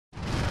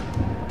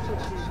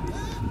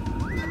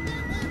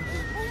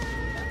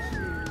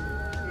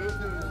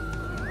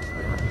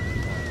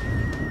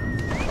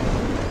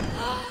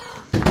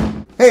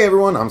Hey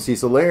everyone, I'm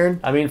Cecil Laird.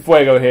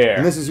 Fuego here.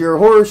 And this is your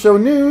horror show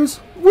news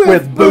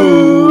with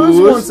booze.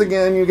 Once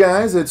again, you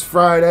guys, it's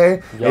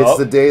Friday. Yup. It's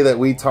the day that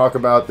we talk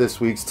about this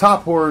week's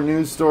top horror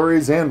news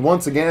stories, and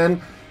once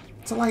again,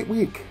 it's a light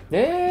week.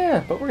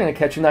 Yeah, but we're going to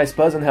catch a nice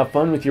buzz and have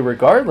fun with you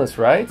regardless,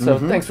 right? So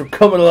thanks for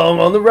coming along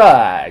on the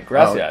ride.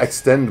 Gracias.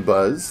 Extend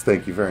buzz.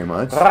 Thank you very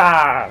much.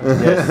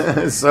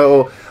 Yes.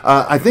 So,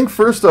 I think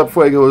first up,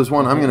 Fuego, is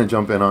one I'm going to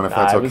jump in on if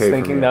that's okay for me. I was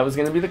thinking that was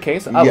going to be the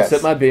case. I'll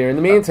sip my beer in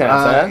the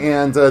meantime.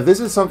 And this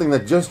is something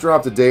that just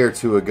dropped a day or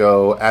two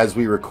ago as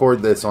we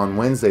record this on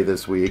Wednesday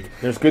this week.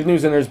 There's good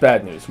news and there's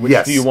bad news.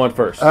 Which do you want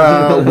first?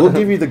 We'll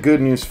give you the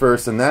good news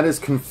first, and that is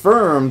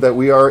confirmed that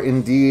we are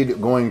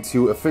indeed going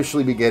to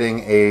officially be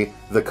getting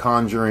The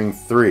Conjuring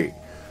 3.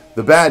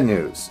 The bad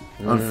news.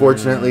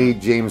 Unfortunately,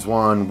 James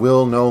Wan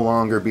will no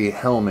longer be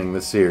helming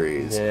the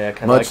series. Yeah,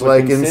 much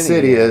like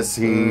Insidious,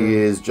 he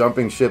is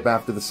jumping ship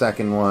after the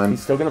second one.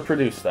 He's still going to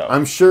produce, though.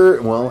 I'm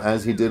sure, well,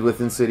 as he did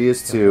with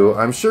Insidious 2,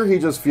 I'm sure he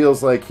just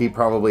feels like he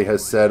probably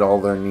has said all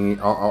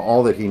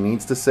that he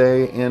needs to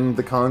say in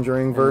the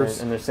Conjuring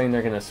verse. And they're saying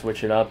they're going to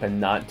switch it up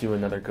and not do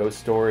another ghost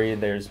story.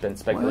 There's been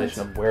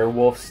speculation of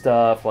werewolf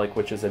stuff,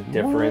 which is a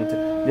different,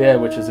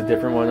 which is a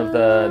different one of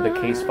the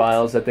case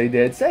files that they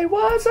did. Say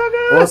what? So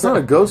good. Well, it's not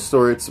a ghost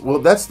story.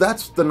 That's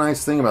the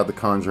nice thing about The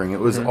Conjuring. It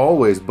was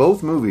always,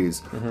 both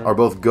movies are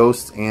both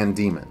ghosts and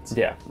demons.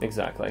 Yeah,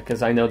 exactly.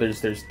 Because I know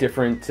there's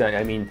different.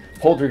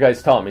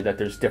 Poltergeist taught me that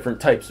there's different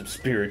types of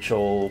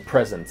spiritual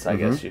presence. I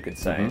guess you could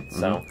say.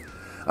 So.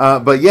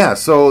 But yeah,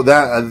 so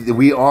that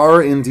we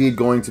are indeed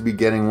going to be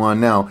getting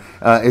one now.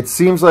 It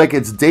seems like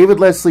it's David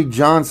Leslie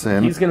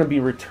Johnson. He's going to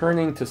be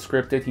returning to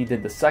script it. He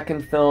did the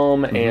second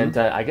film, and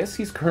I guess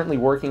he's currently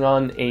working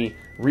on a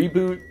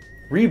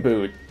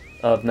reboot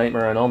of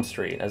Nightmare on Elm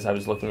Street, as I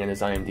was looking at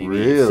his IMDb.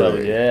 Really? So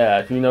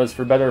yeah, who knows,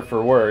 for better or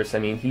for worse. I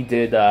mean, he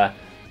did, oh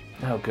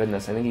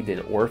goodness, I think he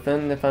did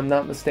Orphan, if I'm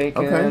not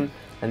mistaken. Okay.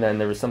 And then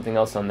there was something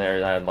else on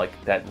there, like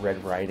that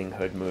Red Riding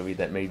Hood movie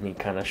that made me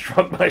kind of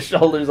shrug my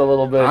shoulders a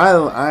little bit.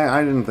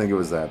 I didn't think it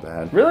was that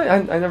bad. Really?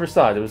 I never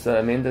saw it. It was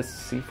Amanda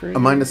Seyfried?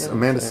 Amanda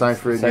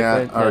Seyfried,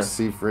 or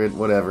Seyfried,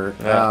 whatever.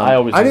 Yeah,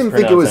 I didn't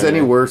think it was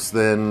any worse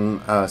than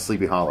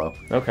Sleepy Hollow.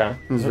 Okay.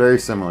 It was very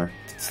similar.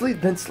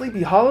 Then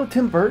Sleepy Hollow,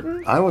 Tim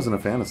Burton? I wasn't a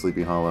fan of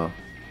Sleepy Hollow.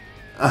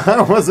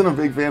 I wasn't a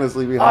big fan of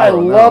Sleepy Hollow. I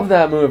love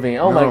that movie.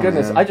 Oh my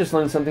goodness. Man. I just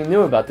learned something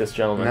new about this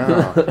gentleman.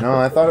 No,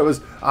 I thought it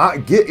was...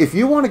 if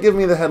you want to give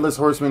me the Headless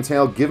Horseman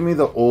tale, give me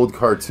the old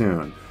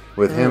cartoon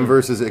with him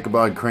versus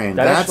Ichabod Crane.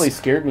 That actually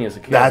scared me as a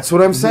kid. That's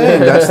what I'm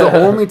saying. That's the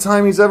only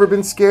time he's ever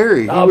been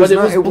scary. But it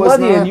was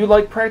bloody and you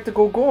like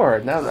practical gore.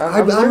 Now,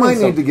 I might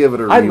need to give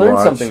it a rewatch. I learned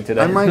something today.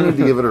 I might need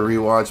to give it a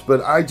rewatch,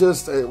 but I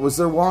just... was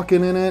there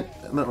walking in it?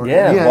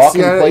 Yeah,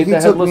 Walken played the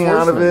Headless He took me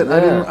out of it. Yeah. I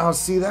didn't... Oh,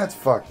 see, that's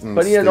fucking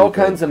But he had all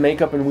kinds of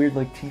makeup and weird,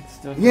 teeth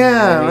stuff.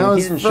 Yeah,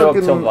 he didn't show up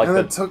till,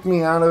 it took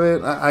me out of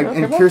it.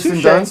 And Kirsten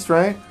Dunst,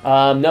 right?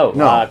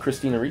 No.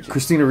 Christina Ricci.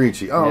 Christina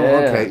Ricci. Oh,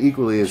 okay.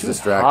 Equally as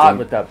distracting. Hot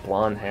with that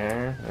blonde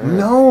hair.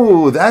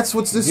 No, that's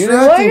what's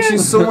distracting.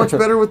 She's so much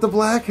better with the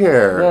black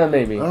hair. Yeah,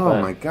 maybe.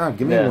 Oh, my God.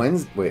 Give me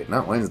Wednesday. Wait,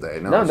 not Wednesday.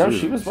 No,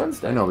 she was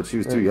Wednesday. I know, but she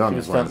was too young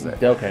as Wednesday.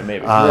 Okay,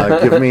 maybe.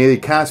 Give me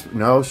Casper.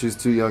 No, she's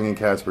too young in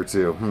Casper,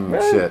 too.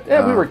 Shit.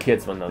 Yeah, we were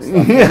kids when those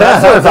stuff.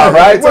 That sounds all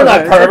right. We're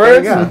not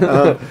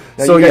perverts.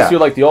 So you guys do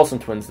like the Olsen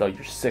twins, though.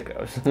 You're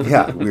sickos.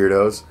 Yeah,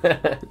 weirdos.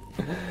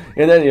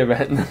 In any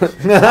event,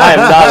 I am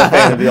not a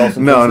fan of the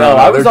Olsen twins. No,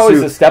 I was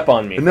always a step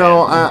on me.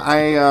 No,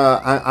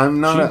 I'm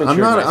not.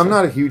 I'm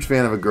not a huge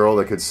fan of a girl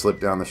that could slip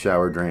down the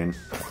shower drain.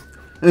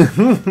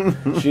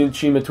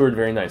 She matured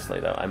very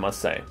nicely, though, I must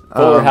say.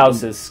 Fuller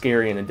House is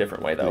scary in a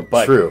different way, though.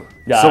 But, true.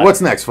 So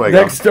what's next,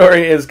 Fuego? Next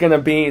story is going to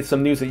be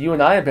some news that you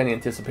and I have been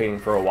anticipating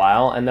for a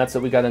while, and that's that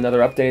we got another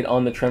update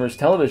on the Tremors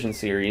television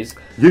series.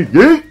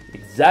 Yeah.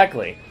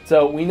 Exactly.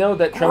 So we know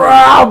that Tremors...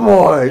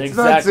 Graboids!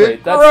 Exactly. That's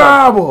it.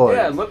 Graboids!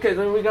 Yeah, look,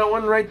 we got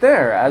one right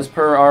there. As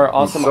per our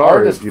awesome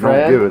artist you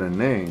friend... don't give it a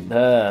name.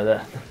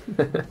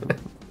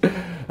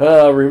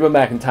 Reba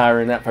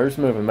McEntire in that first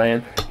movie,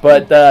 man.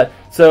 But,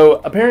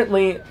 so,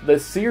 apparently, the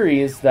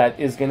series that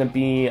is going to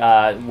be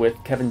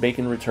with Kevin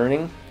Bacon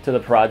returning to the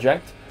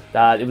project,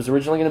 it was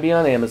originally going to be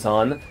on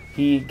Amazon.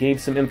 He gave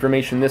some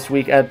information this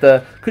week at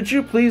the, could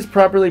you please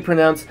properly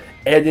pronounce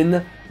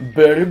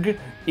Edinburgh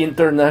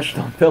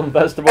International Film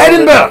Festival?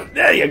 Edinburgh!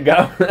 There you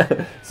go.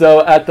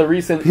 So, at the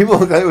recent... it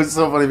was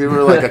so funny. People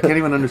were like, I can't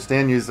even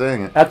understand you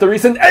saying it. At the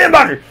recent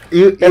Edinburgh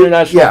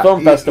International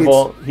Film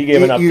Festival, he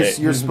gave an update.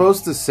 You're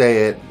supposed to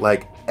say it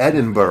like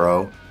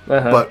Edinburgh,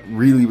 but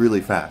really,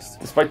 really fast.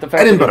 Despite the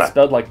fact that it's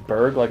spelled like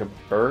Berg, like a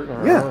bird?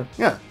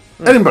 Yeah.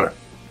 Edinburgh.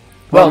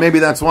 Well, maybe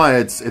that's why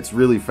it's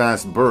really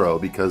fast borough,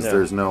 because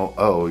there's no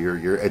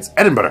it's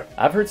Edinburgh.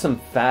 I've heard some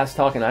fast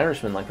talking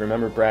Irishmen, like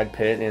remember Brad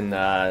Pitt in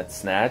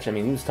Snatch? I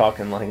mean, he was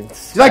talking like do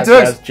you like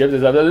Dex? Do you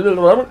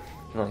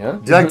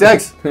like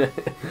Dex? In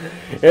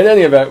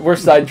any event, we're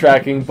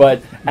sidetracking,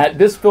 but at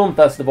this film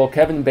festival,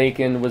 Kevin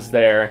Bacon was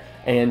there,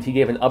 and he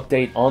gave an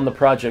update on the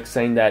project,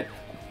 saying that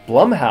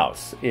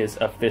Blumhouse is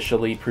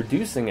officially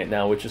producing it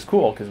now, which is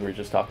cool because we were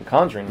just talking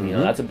Conjuring. You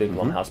know, that's a big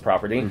Blumhouse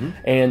property,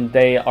 and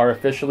they are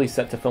officially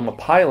set to film a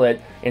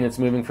pilot, and it's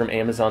moving from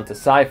Amazon to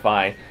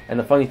Sci-Fi. And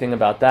the funny thing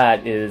about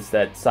that is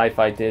that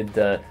Sci-Fi did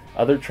the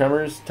other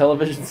Tremors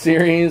television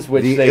series,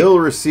 which the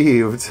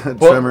ill-received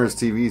Tremors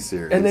TV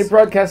series, and they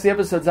broadcast the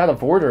episodes out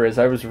of order, as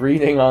I was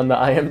reading on the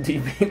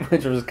IMDb,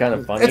 which was kind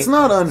of funny. It's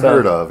not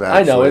unheard of. Actually.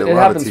 I know it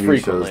happens TV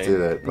frequently. Shows did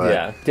it, but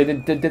yeah,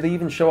 did they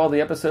even show all the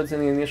episodes in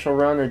the initial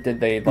run, or did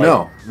they? Like,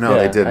 no,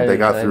 they didn't. They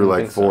got through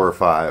like 4 or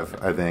 5,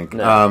 I think.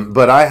 No.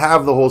 But I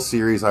have the whole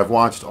series. I've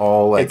watched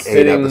all like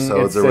 8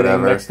 episodes or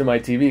whatever. Next to my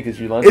TV because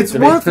you lent it It's to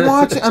worth me.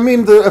 watching. I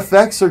mean, the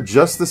effects are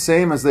just the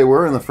same as they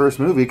were in the first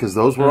movie because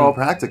those were all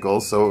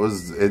practical. So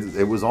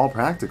it was all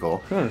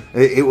practical.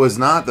 It was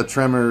not the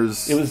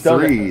Tremors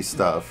 3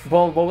 stuff.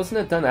 Well,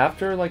 wasn't it done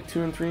after like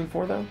 2 and 3 and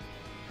 4 though?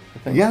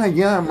 Yeah,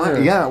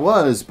 it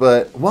was.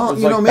 But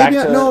you know, maybe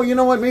you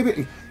know what?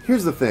 Maybe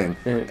here's the thing.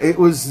 It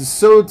was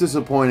so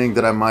disappointing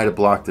that I might have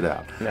blocked it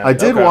out. Yeah, I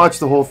did watch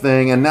the whole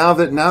thing, and now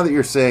that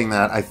you're saying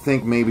that, I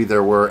think maybe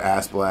there were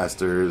ass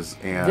blasters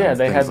and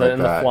they had like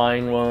the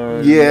flying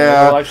ones.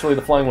 Yeah, well, actually,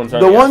 the flying ones.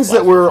 The ones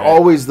that were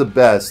always the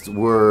best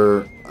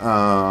were.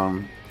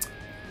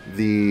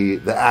 The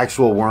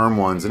actual worm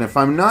ones, and if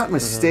I'm not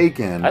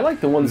mistaken, I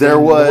like the ones. There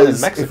was,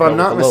 in Mexico if I'm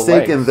not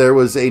mistaken, legs. there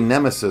was a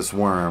nemesis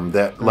worm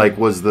that like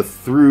was the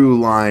through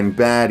line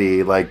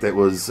baddie, like that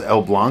was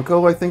El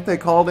Blanco, I think they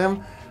called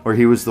him, where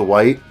he was the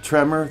white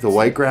tremor, the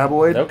white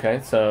graboid.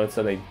 Okay, so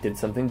they did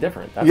something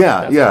different. That's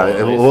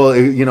Cool, well,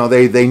 you know,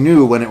 they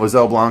knew when it was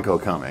El Blanco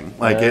coming.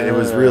 Like it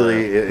was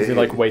really. Is he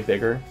like way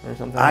bigger or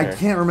something? I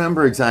can't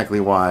remember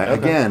exactly why. Okay.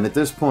 Again, at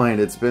this point,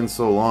 it's been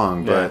so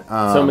long, but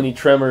so many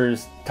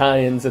Tremors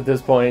tie-ins at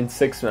this point.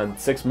 6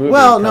 movies.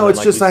 Well, no,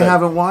 it's just I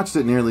haven't watched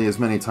it nearly as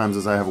many times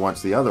as I have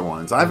watched the other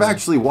ones. I've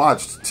actually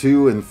watched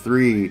 2 and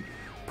 3.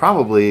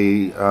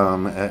 Probably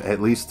at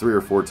least 3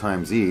 or 4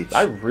 times each.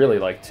 I really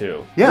like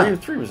 2. Yeah,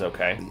 3 was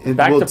okay.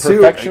 Back to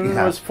Perfection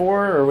was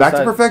 4, or was Back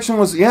to Perfection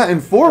was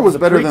and 4 was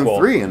better than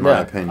 3 in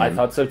my opinion. I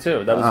thought so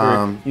too. That was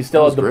weird. You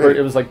still had the Burt.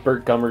 It was like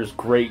Burt Gummer's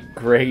great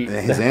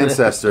his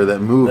ancestor that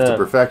moved to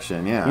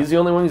perfection. Yeah, he's the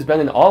only one who's been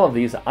in all of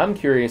these. I'm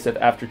curious if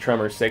after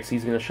Tremor 6,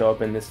 he's going to show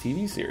up in this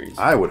TV series.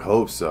 I would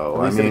hope so.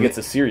 At least if he gets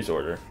a series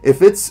order.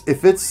 If it's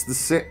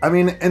the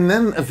and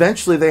then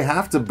eventually they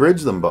have to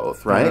bridge them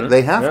both, right?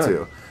 They have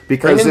to.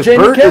 Because if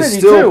Jamie Burt Kennedy is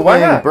still too,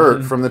 playing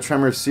Burt from the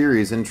Tremors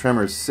series in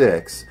Tremors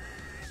 6,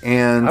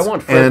 and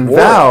Ward,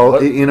 Val,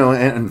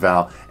 and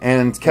Val,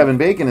 and Kevin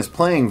Bacon is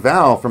playing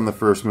Val from the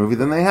first movie,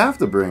 then they have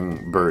to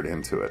bring Burt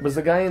into it. Was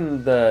the guy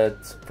in the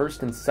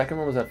first and second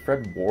one, was that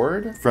Fred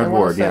Ward? Fred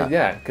Ward, yeah.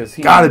 Yeah, because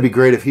he... Gotta be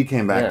great if he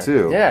came back,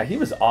 too. Yeah, he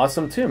was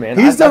awesome, too, man.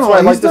 He's done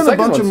a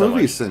bunch of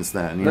movies since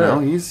then, you know?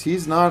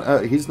 He's not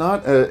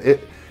a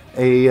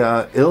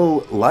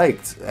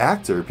ill-liked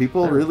actor.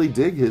 People really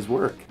dig his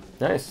work.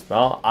 Nice.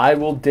 Well, I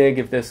will dig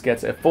if this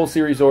gets a full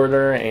series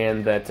order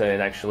and that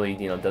it actually,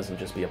 doesn't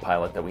just be a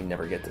pilot that we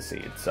never get to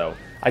see. So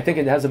I think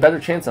it has a better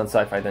chance on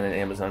Sci-Fi than in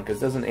Amazon,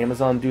 because doesn't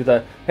Amazon do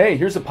the, hey,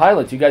 here's a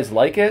pilot, do you guys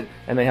like it?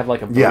 And they have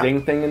like a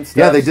voting thing and stuff.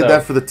 Yeah, they did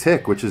that for The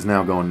Tick, which is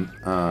now going,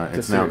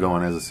 it's now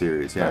going as a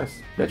series. Yeah.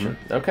 Nice.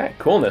 Okay,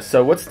 coolness.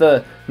 So what's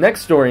the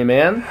next story,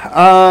 man?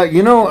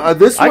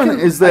 This one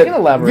is that... I can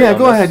elaborate Yeah,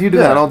 go ahead, you do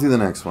that. I'll do the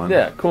next one.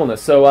 Yeah,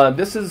 coolness. So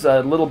this is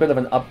a little bit of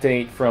an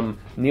update from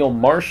Neil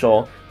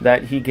Marshall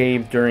that he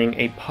gave during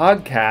a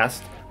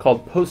podcast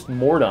called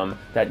Postmortem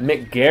that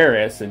Mick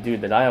Garris, a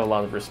dude that I have a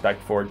lot of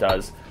respect for,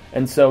 does.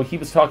 And so he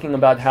was talking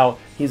about how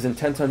he's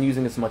intent on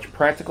using as much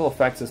practical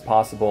effects as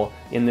possible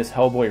in this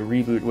Hellboy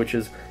reboot, which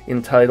is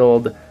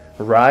entitled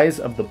Rise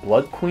of the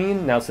Blood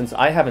Queen. Now, since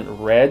I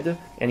haven't read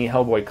any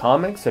Hellboy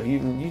comics, have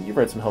you've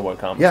read some Hellboy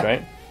comics,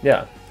 right?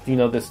 Yeah. Do you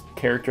know this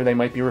character they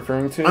might be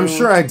referring to? I'm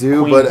sure I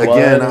do, Queen but Blood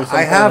again,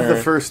 I have the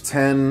first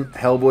 10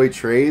 Hellboy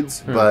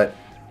trades,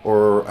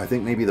 or I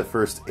think maybe the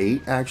first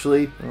 8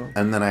 actually,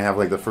 and then I have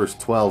like the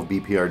first 12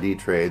 BPRD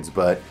trades,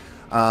 but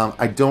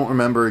I don't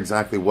remember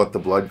exactly what the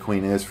Blood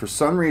Queen is. For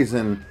some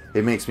reason,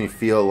 it makes me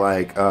feel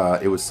like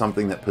it was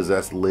something that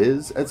possessed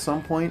Liz at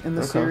some point in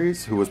the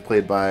series, who was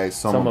played by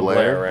Selma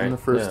Blair in the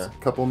first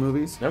couple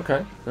movies.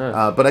 Okay.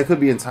 But I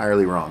could be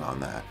entirely wrong on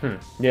that.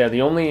 Yeah,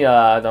 the only,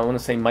 I want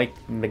to say Mike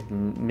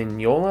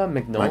Mignola?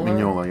 Mike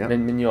Mignola, yeah.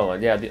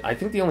 Mignola, yeah. I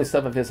think the only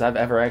stuff of his I've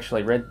ever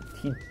actually read,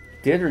 he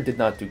did or did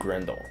not do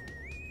Grendel.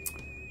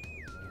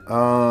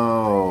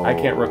 Oh, I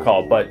can't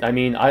recall, but I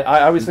mean,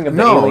 I always think of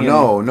the alien.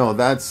 No,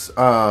 that's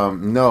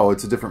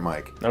it's a different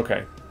Mike.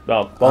 Okay,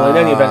 well, in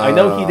any event, I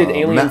know he did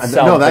Alien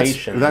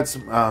Salvation. No, that's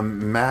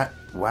Matt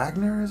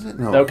Wagner, is it?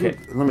 No. Okay,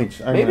 let me.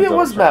 Maybe it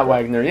was Matt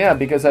Wagner. Yeah,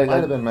 because might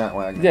have been Matt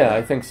Wagner. Yeah,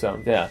 I think so.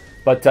 Yeah,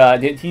 but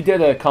he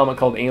did a comic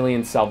called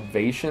Alien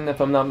Salvation, if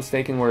I'm not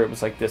mistaken, where it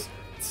was like this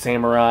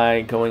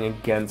samurai going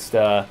against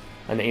an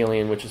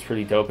alien, which is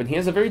pretty dope. And he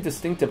has a very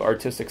distinctive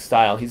artistic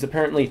style. He's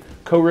apparently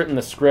co-written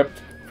the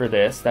script for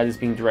this. That is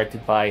being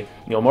directed by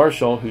Neil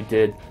Marshall, who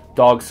did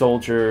Dog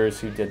Soldiers,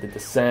 who did The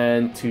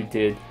Descent, who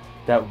did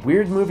that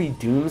weird movie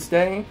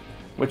Doomsday,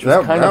 which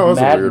was kind of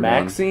Mad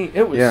Maxy.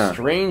 It was Yeah.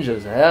 strange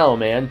as hell,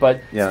 man,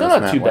 but Yeah, still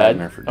that's not too Matt bad.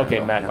 Wagner for Deadborn,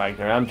 Okay, Matt yeah.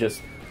 Wagner. I'm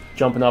just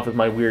jumping off with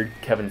my weird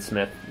Kevin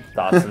Smith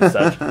thoughts and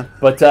such.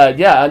 But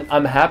yeah,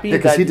 I'm happy Yeah,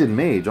 because that he did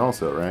Mage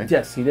also, right?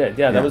 Yes, he did.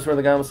 Yeah, that Yeah. was where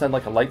the guy almost had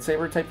like a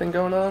lightsaber type thing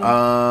going on.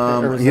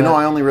 Or was You know, that-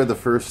 I only read the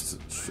first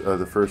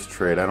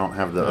trade. I don't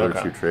have the other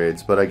Okay. two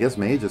trades, but I guess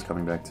Mage is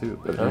coming back too.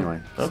 But anyway,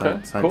 Okay, cool.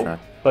 sidetrack.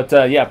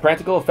 But yeah,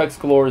 practical effects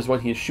galore is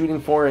what he is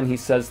shooting for, and he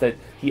says that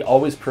he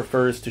always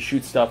prefers to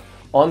shoot stuff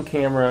on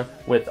camera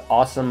with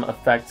awesome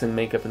effects and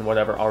makeup and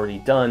whatever already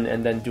done,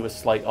 and then do a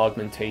slight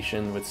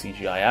augmentation with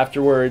CGI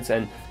afterwards.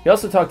 And he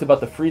also talked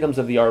about the freedoms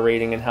of the R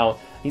rating and how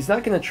he's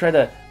not going to try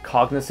to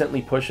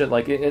cognizantly push it.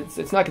 Like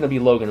it's not going to be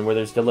Logan where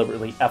there's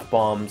deliberately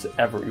F-bombs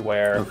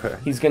everywhere. Okay.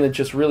 He's going to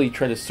just really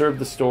try to serve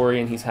the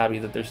story, and he's happy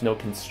that there's no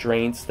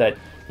constraints. That,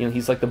 you know,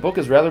 he's like, the book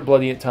is rather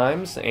bloody at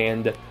times,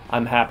 and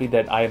I'm happy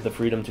that I have the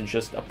freedom to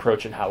just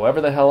approach it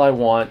however the hell I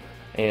want.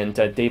 And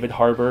David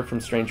Harbour from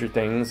Stranger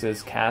Things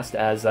is cast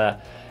as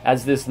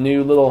this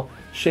new little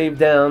shaved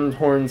down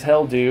horns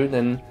hell dude,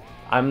 and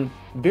I'm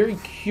very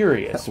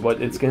curious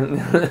what it's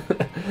gonna.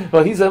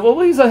 Well, he's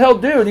a hell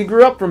dude. He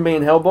grew up from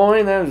being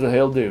Hellboy, and now he's a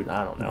hell dude.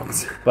 I don't know,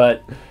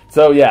 but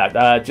so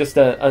yeah, just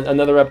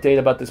another update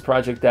about this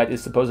project that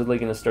is supposedly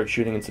going to start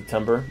shooting in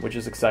September, which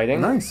is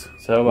exciting. Nice.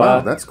 So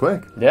wow, that's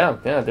quick. Yeah,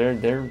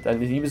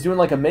 he was doing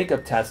like a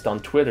makeup test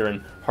on Twitter,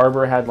 and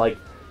Harbour had like.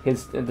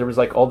 There was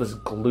like all this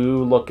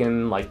glue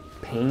looking like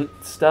paint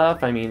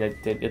stuff. I mean,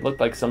 it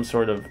looked like some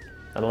sort of,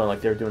 I don't know,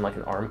 like they were doing like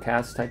an arm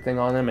cast type thing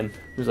on him, and he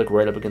was like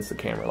right up against the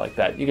camera like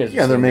that. You guys are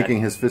Yeah, they're seeing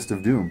making his Fist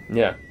of Doom. that.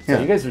 Yeah, so Yeah.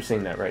 you guys are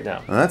seeing that right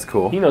now. Well, that's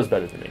cool. He knows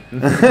better than me.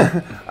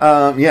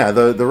 Yeah,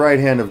 the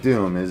right hand of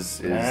Doom is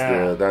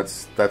Yeah.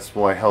 that's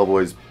why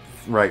Hellboy's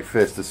right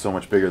fist is so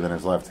much bigger than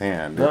his left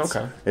hand. It's,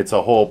 Okay. It's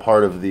a whole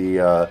part of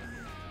the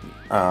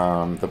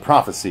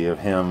prophecy of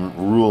him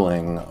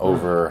ruling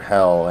over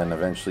hell and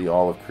eventually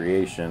all of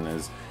creation.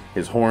 Is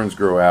his horns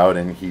grow out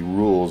and he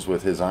rules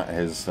with his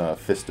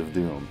Fist of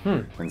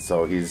Doom. And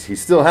so he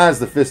still has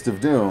the Fist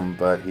of Doom,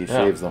 but he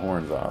shaves the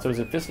horns off. So is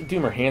it Fist of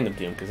Doom or Hand of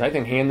Doom? Because I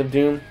think Hand of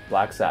Doom,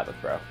 Black Sabbath,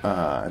 bro.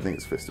 I think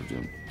it's Fist of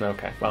Doom.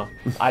 Okay, well,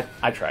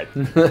 I tried.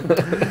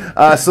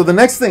 So the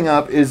next thing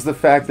up is the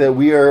fact that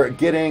we are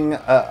getting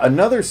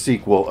another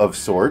sequel of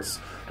sorts,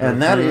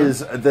 and that is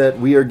that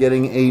we are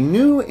getting a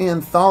new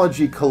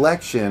anthology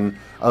collection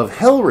of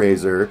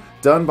Hellraiser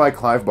done by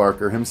Clive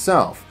Barker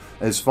himself,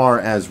 as far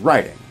as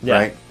writing,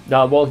 right?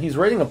 Well, he's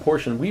writing a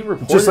portion. We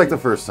reported Just like the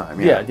first time,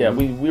 Yeah.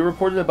 We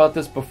reported about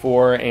this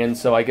before, and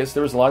so I guess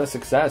there was a lot of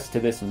success to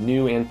this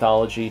new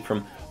anthology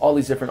from all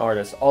these different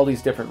artists, all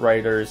these different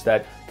writers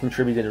that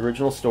contributed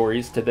original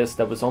stories to this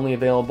that was only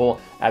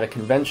available at a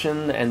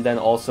convention and then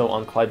also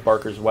on Clive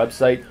Barker's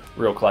website,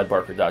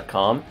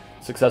 realclivebarker.com.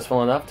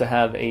 Successful enough to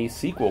have a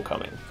sequel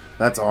coming.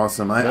 That's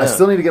awesome. I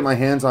still need to get my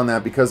hands on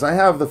that because I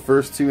have the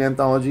first two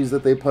anthologies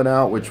that they put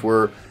out, which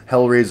were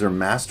Hellraiser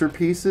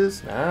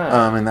Masterpieces,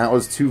 and that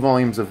was 2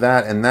 volumes of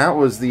that, and that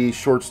was the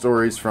short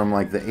stories from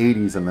like the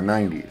 80s and the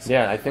 90s.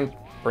 Yeah, I think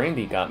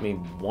Brandy got me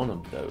one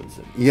of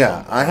those.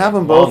 Yeah, I have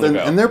them both,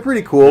 and they're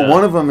pretty cool.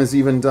 One of them is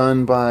even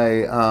done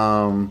by...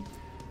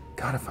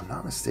 God, if I'm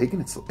not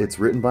mistaken, it's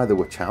written by the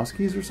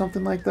Wachowskis or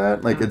something like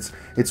that. Like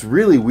it's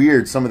really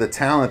weird. Some of the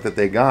talent that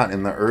they got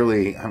in the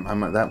early,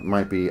 that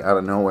might be out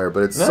of nowhere,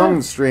 but it's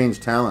some strange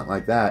talent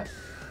like that.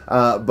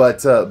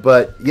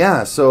 But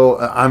yeah, so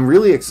I'm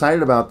really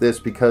excited about this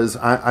because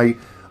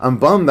I'm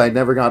bummed I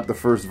never got the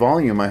first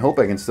volume. I hope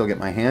I can still get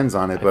my hands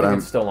on it, but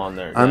it's still on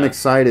there. I'm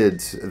excited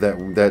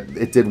that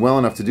it did well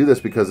enough to do this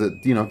because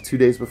 2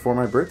 days before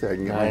my birthday I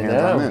can get my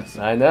hands on this.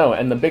 I know,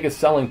 and the biggest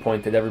selling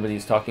point that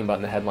everybody's talking about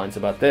in the headlines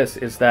about this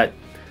is that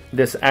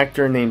this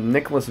actor named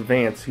Nicholas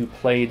Vance, who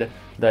played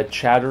the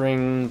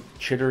chittering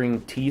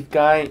teeth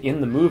guy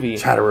in the movie,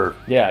 Chatterer,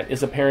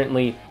 is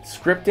apparently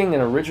scripting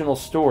an original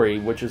story,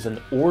 which is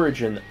an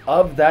origin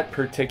of that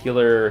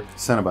particular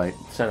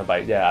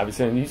Cenobite. Yeah, I was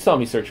saying, you saw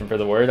me searching for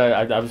the word.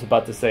 I was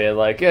about to say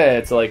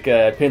it's like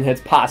Pinhead's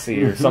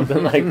posse or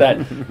something like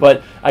that.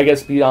 But I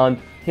guess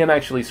beyond him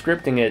actually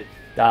scripting it,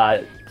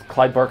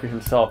 Clive Barker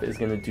himself is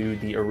going to do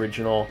the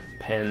original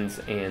pens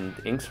and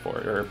inks for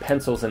it, or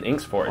pencils and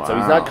inks for it. Wow. So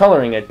he's not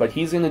coloring it, but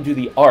he's going to do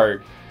the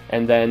art.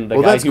 And then the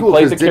guy who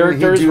played the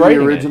character is writing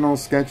the original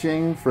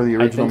sketching for the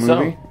original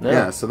movie? So.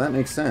 Yeah, so that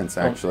makes sense,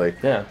 actually.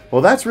 Yeah.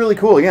 Well, that's really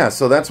cool. Yeah,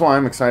 so that's why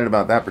I'm excited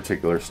about that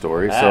particular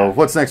story. So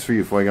what's next for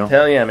you, Fuego?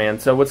 Hell yeah, man.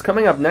 So what's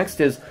coming up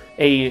next is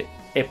a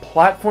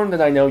platform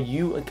that I know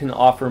you can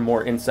offer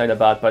more insight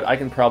about, but I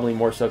can probably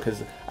more so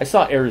because I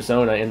saw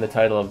Arizona in the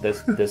title of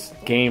this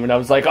game, and I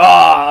was like,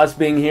 us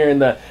being here in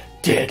the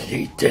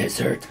deadly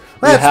desert.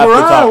 That's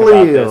where I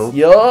live.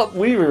 Yup,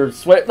 we were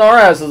sweating our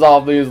asses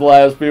off these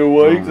last few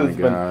weeks. Oh my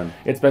God.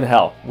 It's been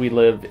hell. We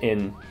live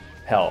in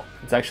hell.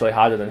 It's actually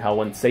hotter than hell.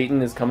 When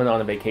Satan is coming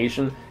on a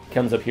vacation, he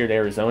comes up here to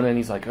Arizona, and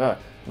he's like, I'm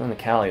in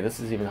Cali. This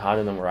is even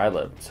hotter than where I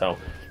live. So,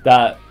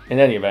 in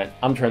any event,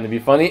 I'm trying to be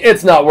funny.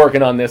 It's not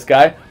working on this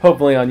guy.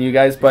 Hopefully on you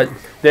guys. But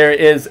there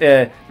is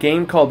a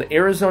game called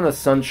Arizona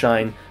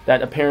Sunshine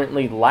that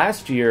apparently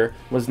last year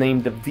was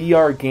named the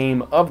VR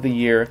Game of the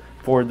Year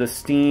for the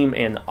Steam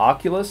and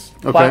Oculus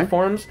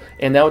platforms,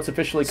 and now it's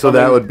officially coming. So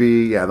that would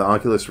be, the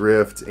Oculus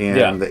Rift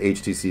and the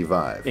HTC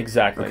Vive.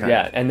 Exactly,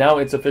 and now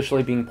it's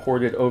officially being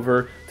ported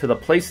over to the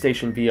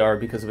PlayStation VR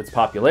because of its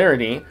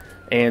popularity.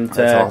 And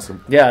that's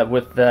awesome. Yeah,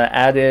 with the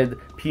added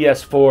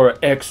PS4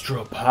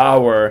 extra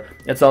power,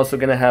 it's also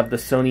going to have the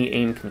Sony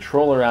aim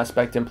controller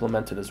aspect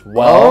implemented as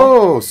well.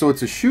 Oh, so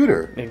it's a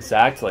shooter.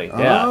 Exactly,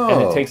 yeah.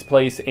 And it takes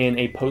place in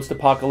a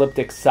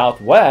post-apocalyptic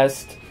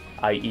Southwest,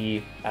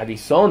 i.e.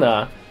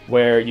 Arizona,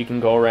 where you can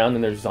go around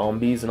and there's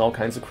zombies and all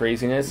kinds of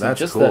craziness. That's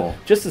just cool.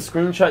 Just the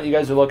screenshot you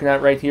guys are looking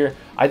at right here,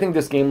 I think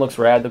this game looks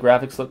rad. The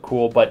graphics look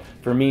cool, but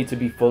for me to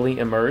be fully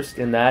immersed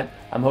in that,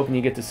 I'm hoping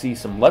you get to see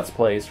some Let's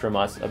Plays from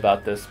us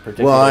about this particular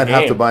game. Well, I'd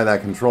have to buy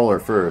that controller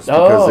first.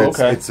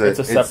 Because it's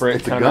a separate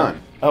it's a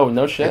gun. Oh,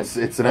 no shit?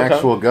 It's an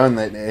actual gun.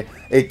 That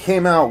it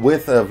came out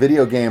with a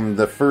video game,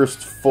 the first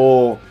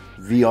full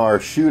VR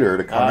shooter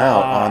to come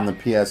out on the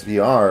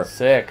PSVR.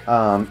 Sick.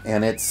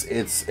 And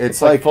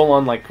it's like full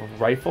on like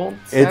rifle.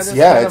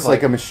 It's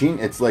like a machine.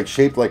 It's like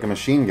shaped like a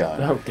machine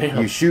gun. Oh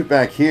damn! You shoot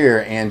back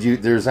here, and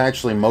there's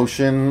actually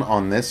motion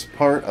on this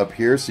part up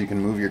here, so you can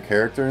move your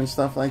character and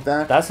stuff like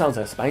that. That sounds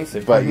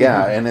spicy. But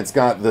yeah, and it's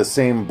got the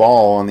same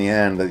ball on the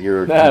end that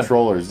your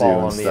controllers do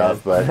and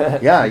stuff.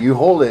 But yeah, you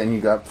hold it and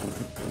you got.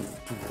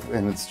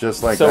 And it's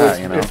just like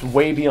that, it's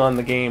way beyond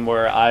the game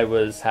where I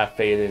was half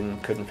faded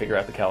and couldn't figure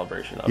out the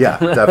calibration of it. Yeah,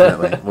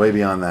 definitely. Way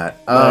beyond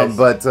that. Nice.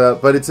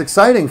 But it's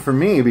exciting for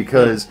me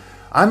because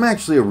I'm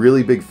actually a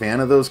really big fan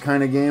of those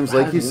kind of games.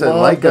 Like you said,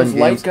 light gun games.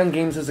 Light gun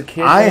games as a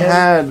kid. I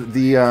had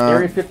the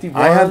Area 51.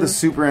 I had the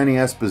Super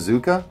NES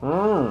Bazooka,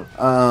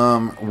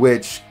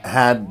 which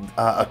had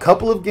a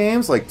couple of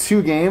games, like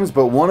 2 games,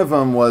 but one of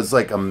them was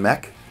like a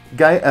mech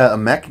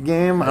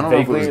game. I don't know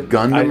if it was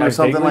Gundam or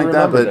something like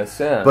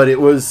that, but it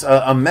was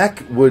a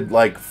mech would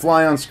like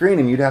fly on screen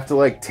and you'd have to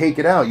like take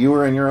it out. You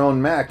were in your own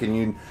mech and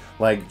you'd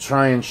like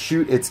try and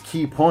shoot its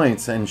key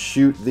points and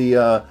shoot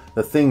the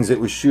things it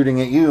was shooting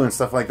at you and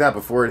stuff like that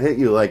before it hit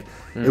you. Like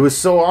it was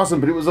so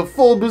awesome, but it was a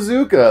full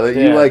bazooka that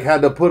you like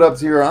had to put up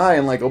to your eye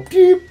and like go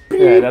peep.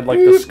 Yeah, it had like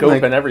the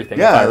scope and everything.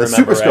 Yeah, the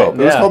Super Scope.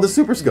 It was called the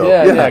Super Scope.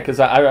 Yeah, because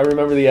I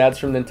remember the ads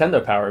from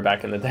Nintendo Power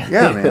back in the day.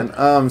 Yeah, man.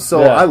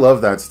 I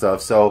love that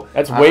stuff. So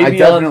that's way I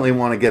definitely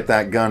want to get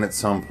that gun at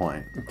some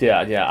point.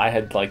 Yeah. I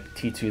had like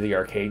T2, the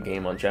arcade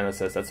game on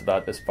Genesis. That's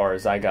about as far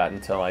as I got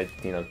until I,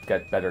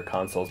 got better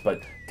consoles.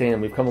 But damn,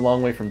 we've come a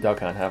long way from Duck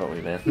Hunt, haven't we,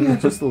 man? Yeah,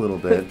 just a little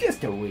bit.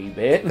 Just a wee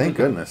bit. Thank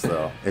goodness,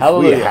 though.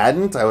 If we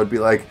hadn't, I would be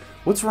like,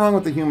 what's wrong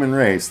with the human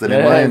race that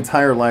in my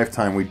entire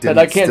lifetime we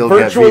didn't still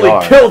get VR? That I can't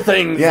virtually kill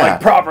things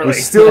properly. We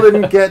still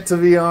didn't get to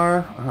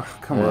VR. Oh,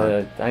 come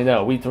on. I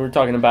know. We were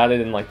talking about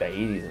it in like the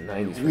 80s and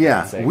 90s.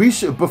 Yeah, we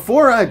should.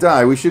 Before I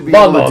die, we should be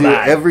able to do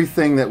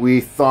everything that we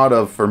thought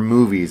of for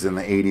movies in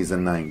the 80s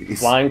and 90s.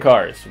 Flying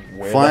cars.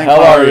 Flying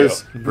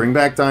cars. Bring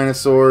back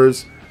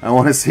dinosaurs. I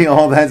want to see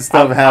all that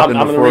stuff happen before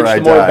I die. I'm going to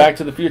reach more Back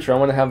to the Future. I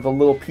want to have the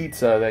little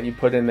pizza that you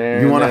put in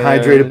there. You want to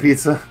hydrate a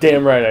pizza?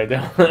 Damn right I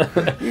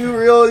do. You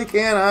really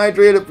can't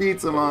hydrate a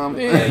pizza, Mom.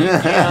 Yeah,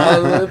 you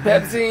can.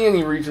 Pepsi, and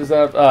he reaches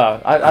up.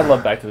 I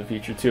love Back to the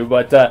Future, too.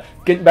 But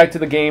getting back to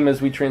the game as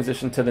we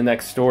transition to the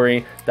next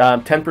story,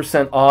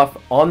 10% off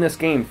on this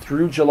game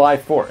through July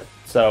 4th.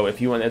 So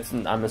if you want,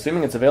 I'm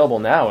assuming it's available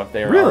now if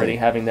they're already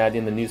having that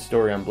in the news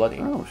story on Bloody.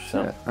 Oh, shit.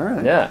 So, all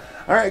right. Yeah.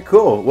 All right,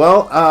 cool.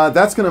 Well,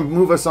 that's going to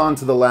move us on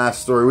to the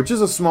last story, which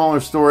is a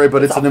smaller story,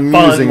 but it's an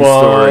amusing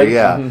story.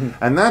 Yeah.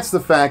 And that's the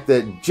fact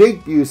that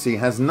Jake Busey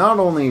has not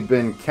only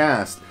been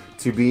cast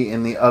to be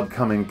in the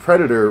upcoming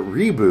Predator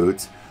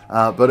reboot,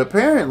 but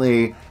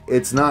apparently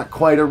it's not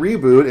quite a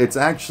reboot. It's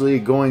actually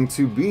going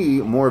to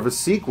be more of a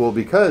sequel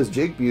because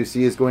Jake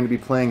Busey is going to be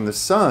playing the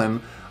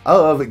son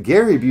of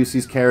Gary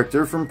Busey's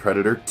character from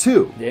Predator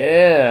 2.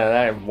 Yeah,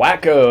 that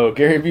wacko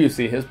Gary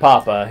Busey, his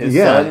papa, his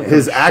son,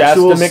 his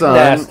actual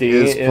son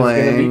is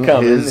playing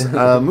his his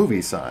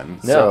movie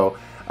son. No. So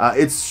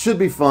it should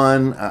be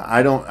fun.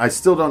 I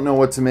still don't know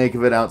what to make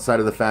of it outside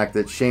of the fact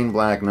that Shane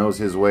Black knows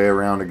his way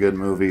around a good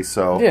movie.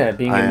 So yeah,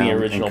 being in the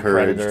original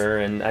Predator,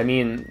 and I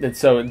mean,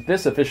 so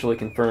this officially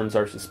confirms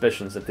our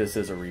suspicions that this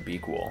is a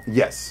rebequel.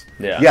 Yes.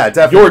 Yeah. Yeah,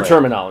 definitely. Your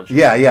terminology.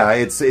 Yeah.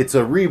 It's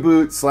a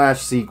reboot /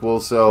 sequel.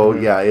 So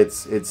yeah,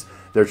 it's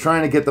they're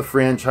trying to get the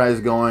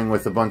franchise going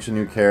with a bunch of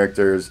new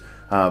characters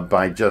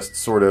by just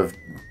sort of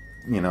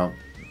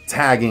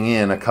tagging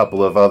in a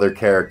couple of other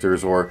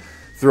characters or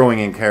throwing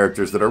in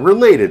characters that are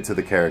related to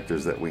the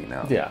characters that we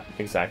know. Yeah,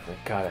 exactly.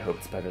 God, I hope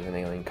it's better than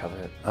Alien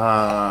Covenant.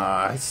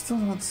 I still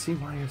don't see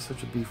why you're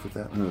such a beef with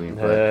that movie.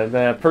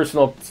 The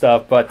personal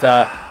stuff, but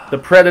The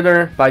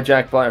Predator by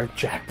Jack Black.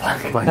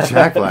 By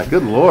Jack Black,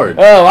 good lord.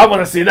 Oh, I want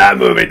to see that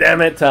movie,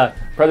 damn it.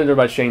 Predator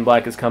by Shane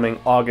Black is coming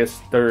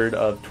August 3rd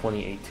of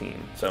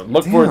 2018. So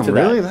look forward to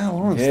that. Really? That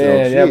long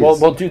still? Yeah.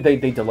 Well, dude, they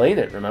delayed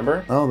it,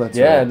 remember? Oh, that's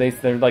right. Yeah,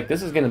 they're like,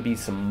 this is going to be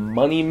some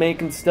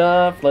money-making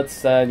stuff.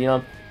 Let's,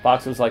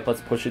 Fox was like,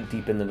 let's push it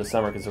deep into the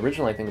summer, because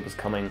originally I think it was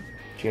coming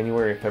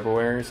January or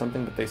February or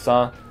something, but they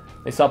saw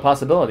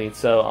possibility.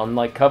 So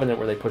unlike Covenant,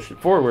 where they pushed it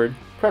forward,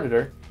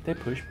 Predator, they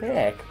pushed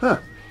back. Huh.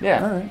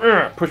 Yeah. All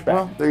right. Push back.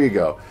 Well, there you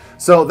go.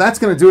 So that's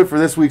going to do it for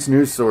this week's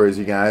news stories,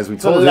 you guys. We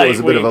told you it was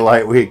a bit of a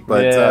light week,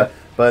 but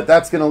but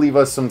that's going to leave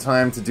us some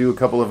time to do a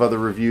couple of other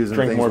reviews and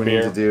things we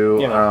need to do.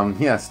 You know.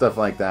 Yeah, stuff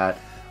like that.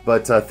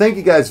 But thank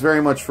you guys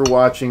very much for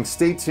watching.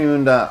 Stay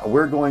tuned.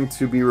 We're going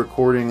to be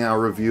recording our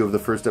review of the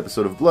first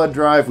episode of Blood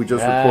Drive. We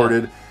just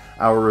recorded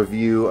our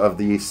review of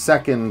the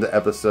second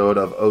episode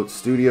of Oat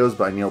Studios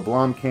by Neil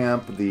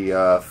Blomkamp, the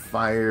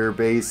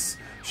Firebase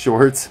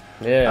short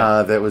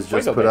that was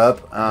just put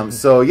up.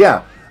 So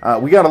yeah,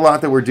 we got a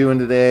lot that we're doing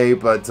today,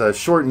 but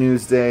short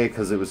news day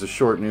because it was a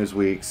short news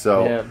week.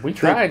 So yeah, we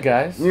tried,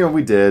 guys. You know,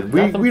 we did.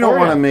 We don't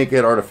want to make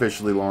it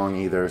artificially long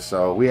either.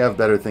 So we have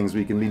better things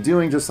we can be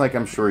doing, just like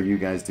I'm sure you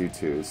guys do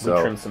too. So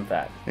we trim some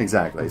fat.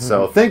 Exactly.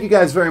 So thank you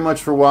guys very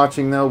much for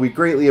watching, though. We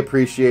greatly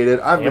appreciate it.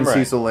 I've been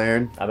Cecil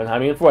Laird. I've been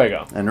Jaime and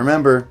Fuego. And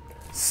remember,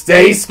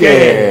 stay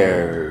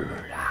scared.